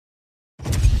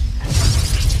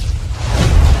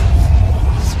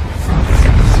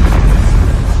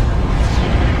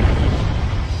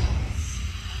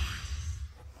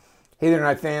Hey there,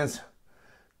 knife fans.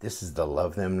 This is the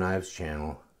Love Them Knives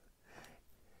channel.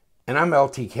 And I'm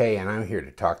LTK, and I'm here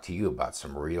to talk to you about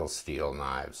some real steel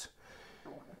knives.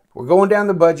 We're going down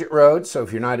the budget road, so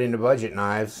if you're not into budget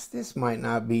knives, this might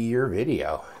not be your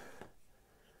video.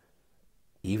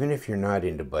 Even if you're not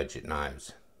into budget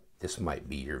knives, this might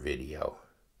be your video.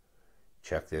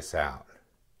 Check this out.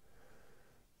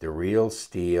 The Real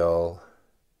Steel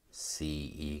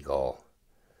Sea Eagle.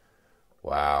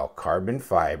 Wow, carbon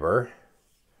fiber.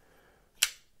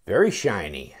 Very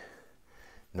shiny.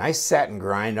 Nice satin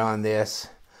grind on this.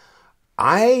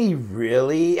 I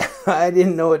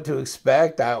didn't know what to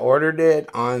expect. I ordered it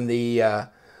on the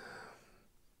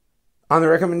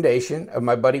recommendation of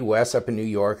my buddy Wes up in New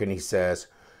York, and he says,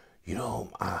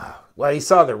 well, he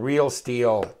saw the Real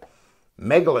Steel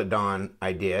Megalodon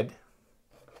I did.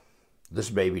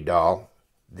 This baby doll.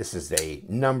 This is a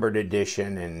numbered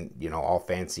edition and, all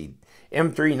fancy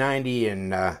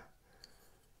M390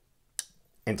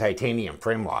 and titanium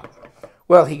frame lock.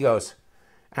 Well, he goes,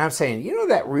 and I'm saying,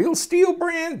 that Real Steel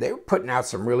brand? They were putting out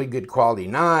some really good quality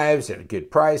knives at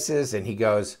good prices. And he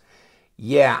goes,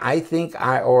 yeah, I think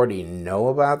I already know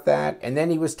about that. And then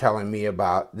he was telling me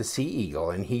about the Sea Eagle,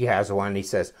 and he has one. And he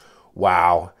says,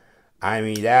 wow, I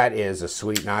mean, that is a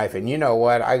sweet knife. And you know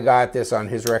what? I got this on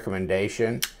his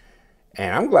recommendation,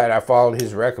 and I'm glad I followed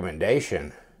his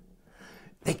recommendation.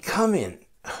 They come in,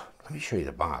 let me show you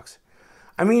the box.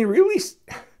 I mean, really,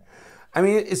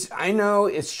 I know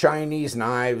it's Chinese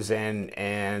knives,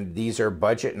 and these are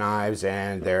budget knives,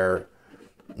 and they're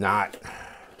not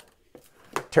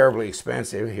terribly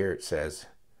expensive. Here it says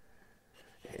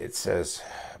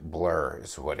Blur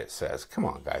is what it says. Come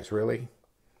on, guys, really?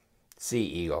 Sea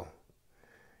Eagle.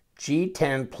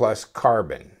 G10 plus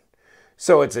carbon.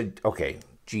 So it's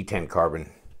G10 carbon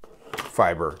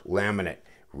fiber laminate.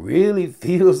 Really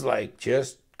feels like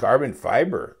just carbon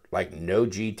fiber, like no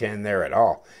G10 there at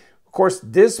all. Of course,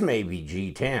 this may be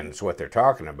G10 is what they're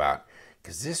talking about,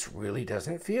 because this really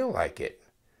doesn't feel like it.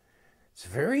 It's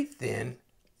very thin.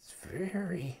 It's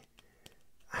very,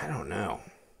 I don't know.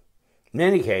 In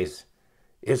any case,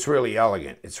 it's really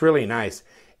elegant. It's really nice.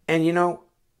 And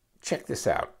check this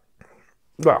out.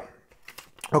 Well,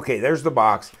 okay, there's the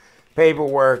box,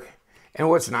 paperwork. And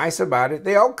what's nice about it,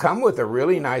 they all come with a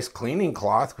really nice cleaning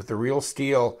cloth with the Real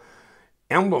Steel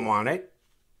emblem on it.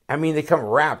 I mean, they come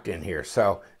wrapped in here.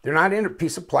 So they're not in a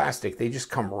piece of plastic. They just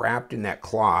come wrapped in that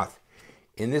cloth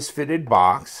in this fitted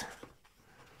box.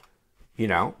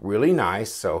 Really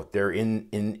nice. So they're in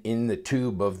the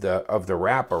tube of the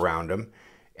wrap around them.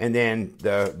 And then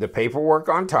the paperwork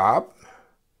on top.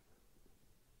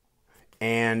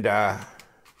 And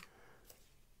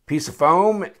piece of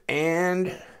foam.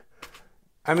 And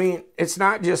I mean, it's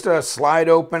not just a slide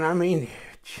open. I mean,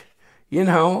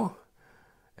 it's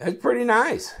pretty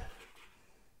nice.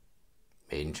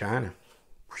 Made in China.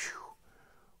 Whew.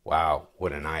 Wow,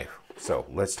 what a knife. So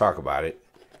let's talk about it.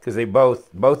 Because they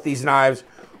both these knives,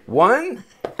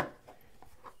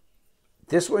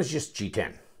 this one's just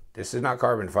G10. This is not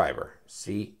carbon fiber.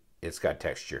 See, it's got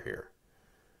texture here.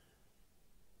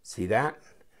 See that?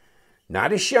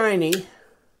 Not as shiny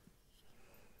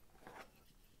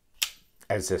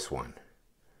as this one.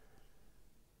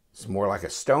 It's more like a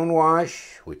stone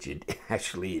wash, which it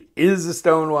actually is a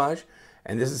stone wash,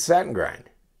 and this is satin grind.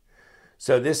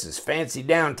 So this is fancy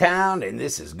downtown, and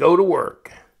this is go to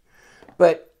work.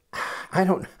 But I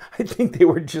think they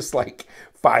were just like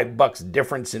 $5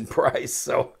 difference in price,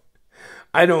 so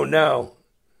I don't know.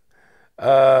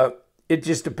 It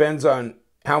just depends on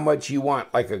how much you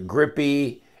want, like a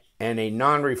grippy and a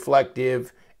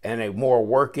non-reflective and a more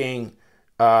working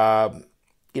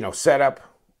setup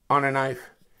on a knife,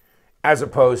 as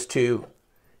opposed to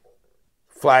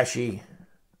flashy,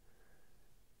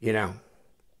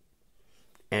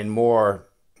 and more,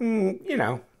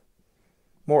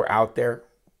 more out there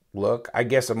look. I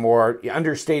guess a more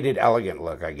understated, elegant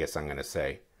look, I guess I'm going to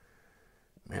say.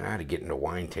 Man, I had to get into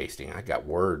wine tasting. I got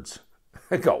words.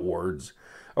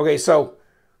 Okay, so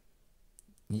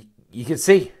you can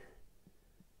see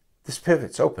this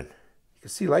pivot's open. You can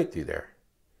see light through there.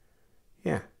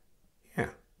 Yeah.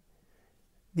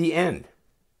 The end.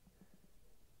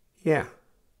 Yeah.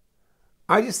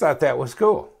 I just thought that was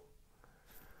cool.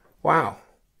 Wow.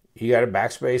 You got a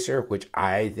backspacer, which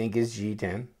I think is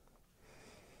G10.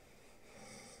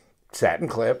 Satin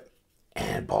clip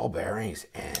and ball bearings.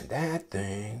 And that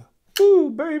thing, ooh,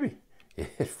 baby.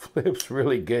 It flips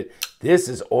really good. This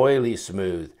is oily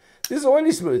smooth.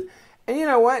 And you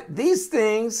know what? These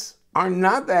things are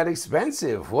not that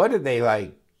expensive. What are they,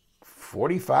 like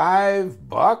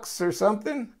 $45 or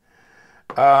something?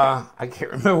 I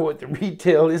can't remember what the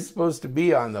retail is supposed to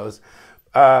be on those.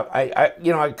 I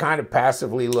kind of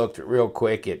passively looked real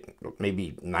quick at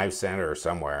maybe Knife Center or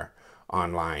somewhere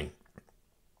online,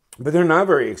 but they're not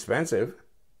very expensive.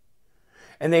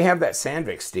 And they have that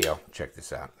Sanvik steel. Check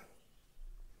this out.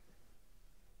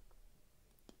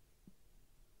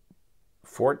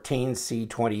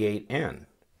 14C28N.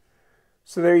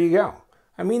 So there you go.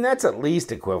 I mean, that's at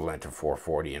least equivalent to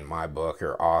 440 in my book,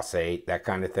 or AUS-8, that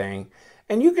kind of thing.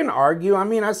 And you can argue. I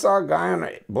mean, I saw a guy on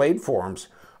Blade Forums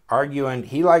arguing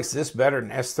he likes this better than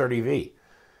S30V.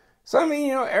 So, I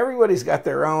mean, everybody's got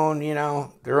their own,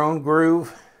 their own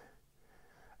groove.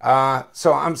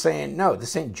 So I'm saying, no,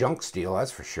 this ain't junk steel,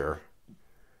 that's for sure.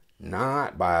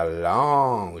 Not by a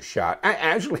long shot.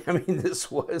 Actually, I mean,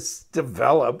 this was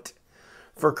developed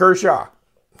for Kershaw.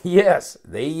 Yes,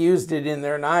 they used it in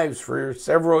their knives for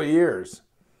several years.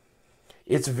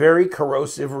 It's very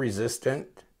corrosive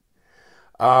resistant.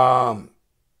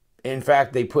 In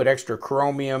fact, they put extra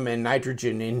chromium and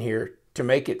nitrogen in here to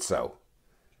make it so.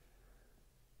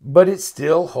 But it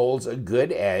still holds a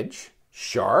good edge,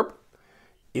 sharp.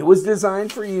 It was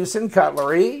designed for use in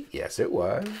cutlery. Yes, it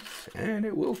was. And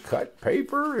it will cut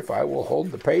paper. If I will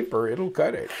hold the paper, it'll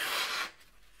cut it.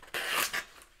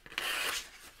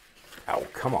 Oh,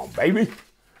 come on, baby.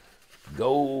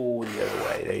 Go the other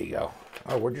way. There you go.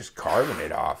 Oh, we're just carving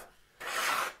it off.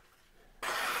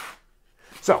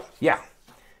 So, yeah.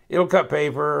 It'll cut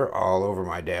paper all over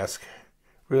my desk.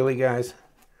 Really, guys?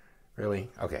 Really?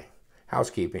 Okay.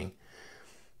 Housekeeping.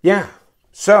 Yeah.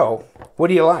 So, what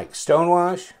do you like?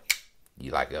 Stonewash?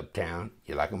 You like Uptown?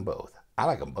 You like them both? I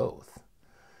like them both.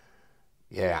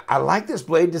 Yeah, I like this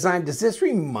blade design. Does this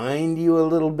remind you a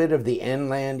little bit of the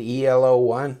Enland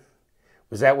EL01?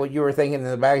 Was that what you were thinking in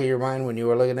the back of your mind when you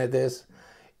were looking at this?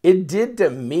 It did to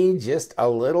me just a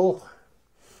little.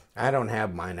 I don't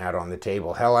have mine out on the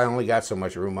table. Hell, I only got so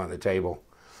much room on the table.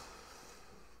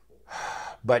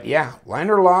 But yeah,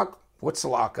 linerlock. What's the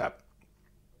lockup?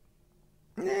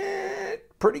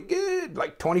 Pretty good,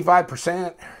 like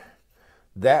 25%.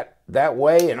 That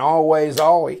way and always.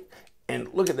 And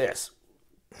look at this.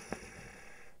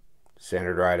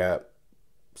 Centered right up.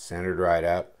 Centered right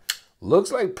up.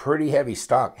 Looks like pretty heavy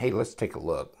stock. Hey, let's take a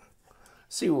look.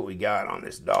 See what we got on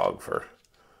this dog for.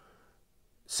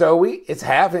 So it's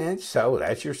 1/2 inch, so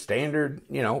that's your standard,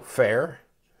 fare.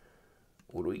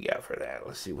 What do we got for that?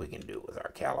 Let's see what we can do with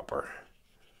our caliper.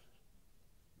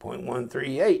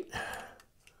 0.138.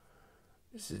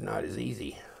 This is not as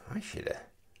easy. I should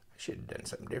have done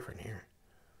something different here.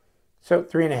 So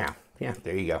 3.5. Yeah,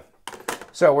 there you go.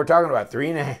 So we're talking about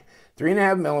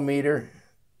 3.5 millimeter.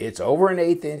 It's over an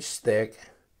 1/8 inch thick.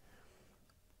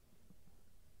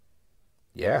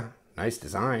 Yeah, nice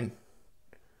design.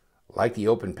 Like the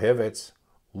open pivots.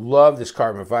 Love this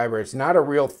carbon fiber. It's not a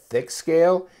real thick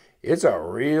scale. It's a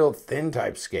real thin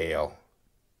type scale.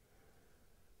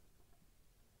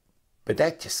 But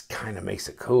that just kind of makes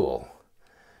it cool.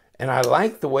 And I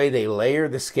like the way they layer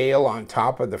the scale on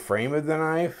top of the frame of the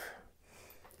knife.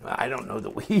 I don't know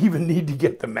that we even need to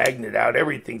get the magnet out.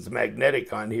 Everything's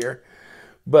magnetic on here.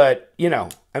 But,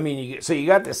 I mean, so you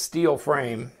got this steel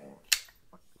frame.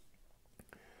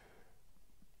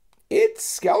 It's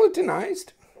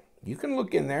skeletonized. You can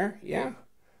look in there. Yeah.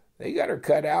 They got her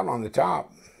cut out on the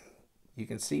top. You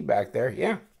can see back there.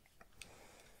 Yeah.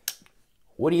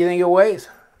 What do you think it weighs?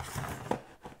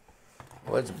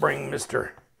 Let's bring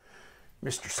Mr.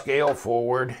 Scale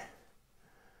forward.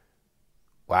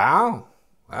 Wow.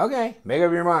 Okay. Make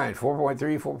up your mind.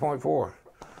 4.3, 4.4.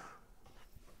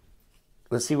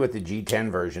 Let's see what the G10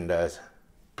 version does.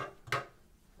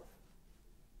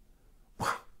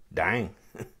 Dang.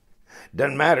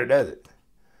 Doesn't matter, does it?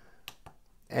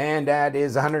 And that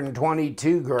is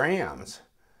 122 grams.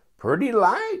 Pretty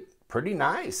light. Pretty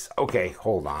nice. Okay,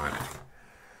 hold on.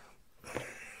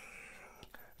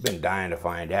 Been dying to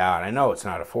find out. I know it's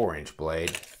not a 4-inch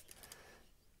blade.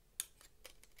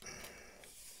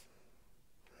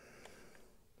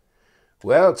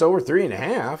 Well, it's over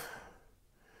 3.5.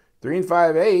 3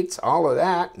 5/8, all of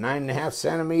that. 9.5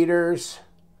 centimeters.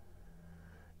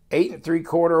 8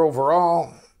 3/4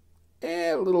 overall.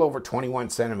 A little over 21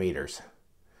 centimeters.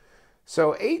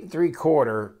 So 8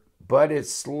 3/4, but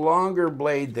it's longer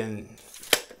blade than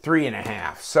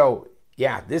 3.5. So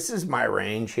yeah, this is my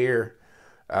range here.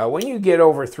 When you get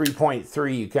over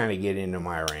 3.3, you kind of get into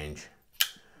my range.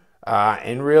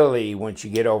 And really, once you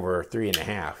get over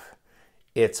 3.5,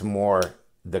 it's more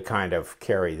the kind of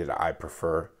carry that I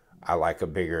prefer. I like a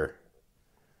bigger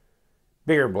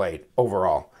blade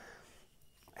overall.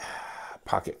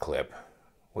 Pocket clip.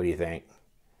 What do you think?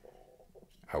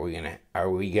 Are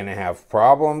we gonna have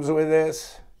problems with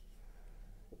this?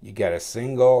 You got a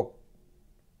single.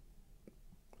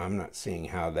 I'm not seeing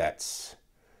how that's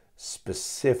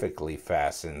specifically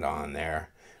fastened on there,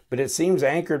 but it seems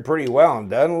anchored pretty well and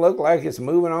doesn't look like it's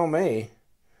moving on me.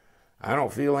 I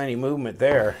don't feel any movement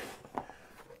there.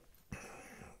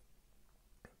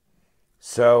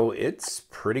 So it's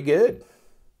pretty good.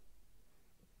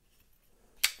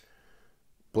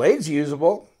 Blade's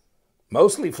usable,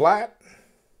 mostly flat.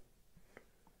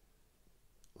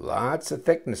 Lots of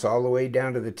thickness all the way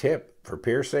down to the tip. For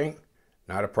piercing,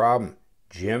 not a problem.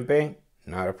 Jimping,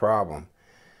 not a problem.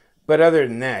 But other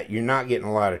than that, you're not getting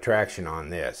a lot of traction on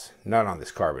this. Not on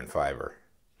this carbon fiber.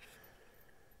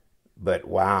 But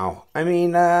wow. I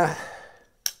mean, yeah.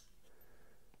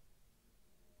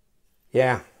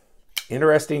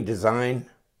 Interesting design.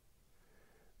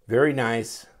 Very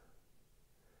nice.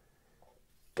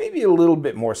 Maybe a little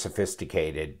bit more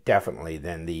sophisticated, definitely,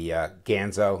 than the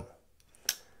Ganzo.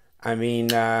 I mean,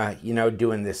 you know,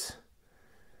 doing this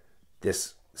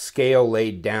scale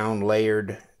laid down,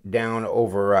 layered down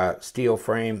over a steel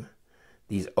frame,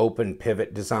 these open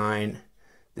pivot design,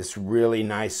 this really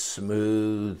nice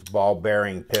smooth ball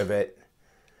bearing pivot.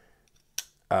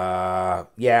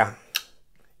 Yeah.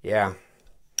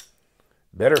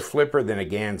 Better flipper than a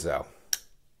Ganzo.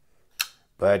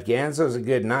 But Ganzo's a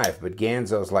good knife, but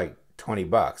Ganzo's like 20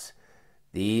 bucks.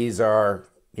 These are,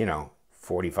 you know,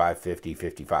 45, 50,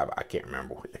 55. I can't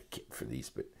remember what they get for these,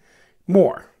 but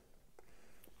more.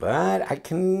 But I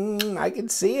can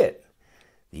see it.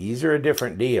 These are a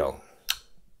different deal.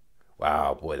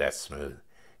 Wow, boy, that's smooth.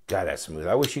 God, that's smooth.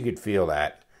 I wish you could feel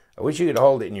that. I wish you could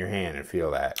hold it in your hand and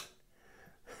feel that.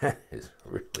 That is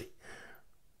really,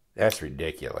 that's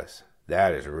ridiculous.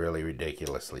 That is really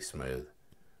ridiculously smooth.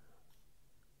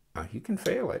 You can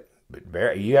fail it,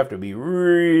 but you have to be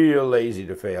real lazy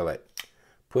to fail it.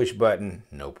 Push button,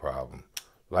 no problem.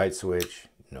 Light switch,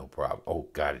 no problem. Oh,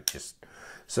 God, it just...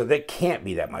 So there can't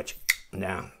be that much.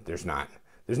 No, there's not.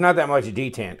 There's not that much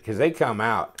detent because they come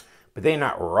out, but they're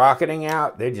not rocketing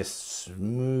out. They're just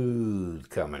smooth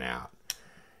coming out.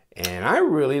 And I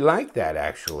really like that,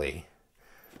 actually.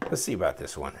 Let's see about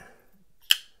this one.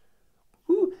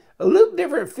 Ooh, a little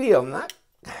different feel.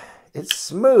 It's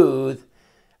smooth.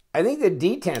 I think the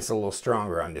detent's a little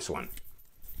stronger on this one.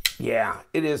 Yeah,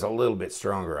 it is a little bit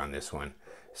stronger on this one.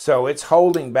 So it's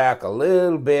holding back a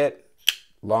little bit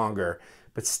longer,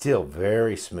 but still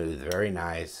very smooth, very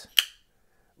nice.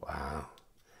 Wow.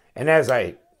 And as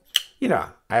I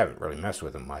haven't really messed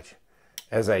with them much.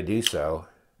 As I do so,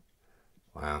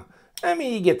 wow. I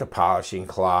mean, you get the polishing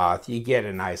cloth, you get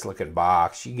a nice looking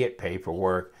box, you get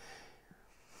paperwork.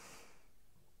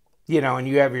 You know, and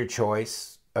you have your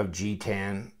choice of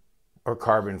G10 or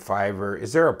carbon fiber.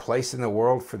 Is there a place in the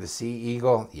world for the Sea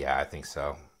Eagle? Yeah, I think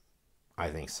so. I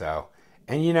think so.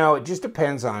 And you know, it just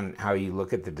depends on how you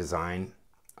look at the design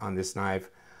on this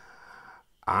knife.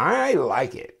 I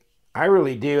like it. I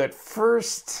really do. At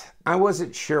first, I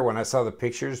wasn't sure when I saw the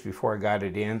pictures before I got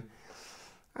it in.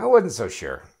 I wasn't so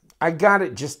sure. I got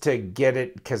it just to get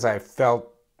it because I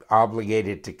felt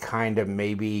obligated to kind of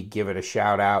maybe give it a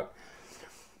shout out.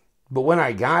 But when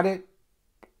I got it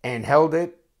and held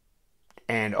it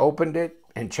and opened it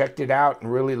and checked it out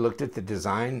and really looked at the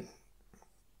design,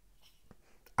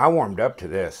 I warmed up to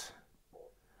this.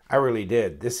 I really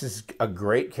did. This is a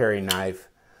great carry knife.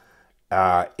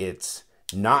 It's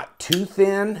not too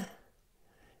thin.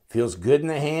 Feels good in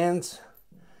the hands.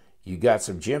 You got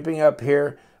some jimping up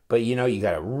here, but you know, you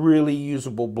got a really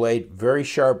usable blade, very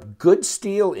sharp, good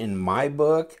steel in my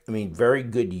book. I mean, very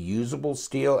good usable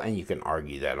steel, and you can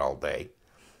argue that all day.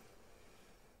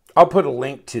 I'll put a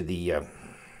link to the,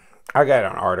 I got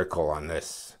an article on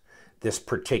this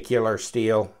particular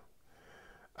steel,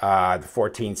 the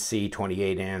 14C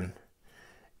 28N,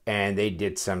 and they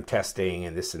did some testing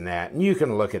and this and that. And you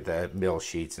can look at the mill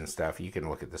sheets and stuff. You can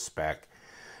look at the spec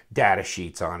data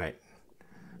sheets on it,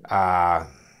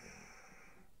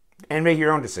 and make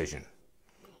your own decision.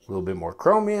 A little bit more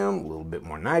chromium, a little bit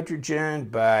more nitrogen,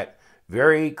 but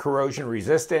very corrosion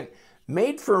resistant.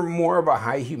 Made for more of a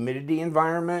high humidity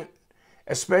environment,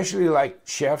 especially like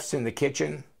chefs in the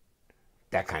kitchen.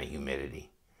 That kind of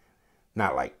humidity.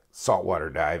 Not like saltwater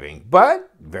diving,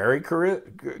 but very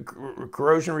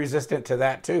corrosion resistant to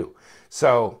that too.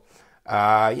 So,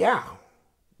 yeah,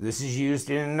 this is used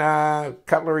in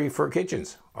cutlery for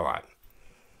kitchens a lot.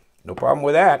 No problem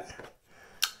with that.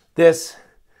 This,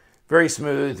 very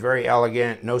smooth, very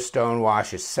elegant, no stone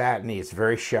wash, it's satiny, it's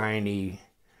very shiny,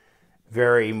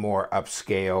 very more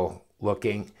upscale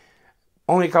looking.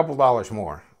 Only a couple dollars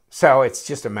more. So it's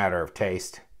just a matter of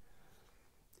taste.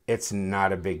 It's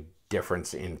not a big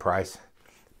difference in price.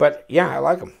 But yeah, I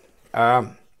like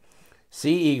them.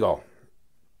 Sea Eagle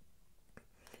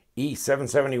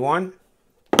E771.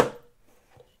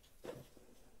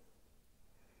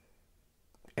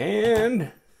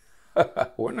 And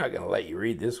we're not going to let you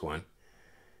read this one.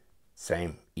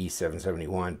 Same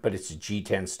E771, but it's a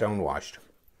G10 stonewashed.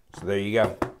 So there you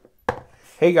go.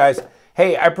 Hey guys,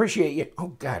 hey, I appreciate you. Oh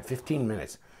God, 15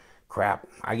 minutes. Crap,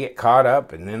 I get caught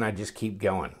up and then I just keep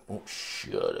going. Oh,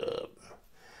 shut up.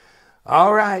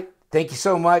 All right, thank you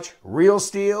so much. Real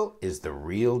steel is the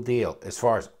real deal as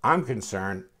far as I'm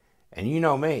concerned. And you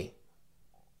know me,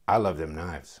 I love them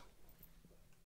knives.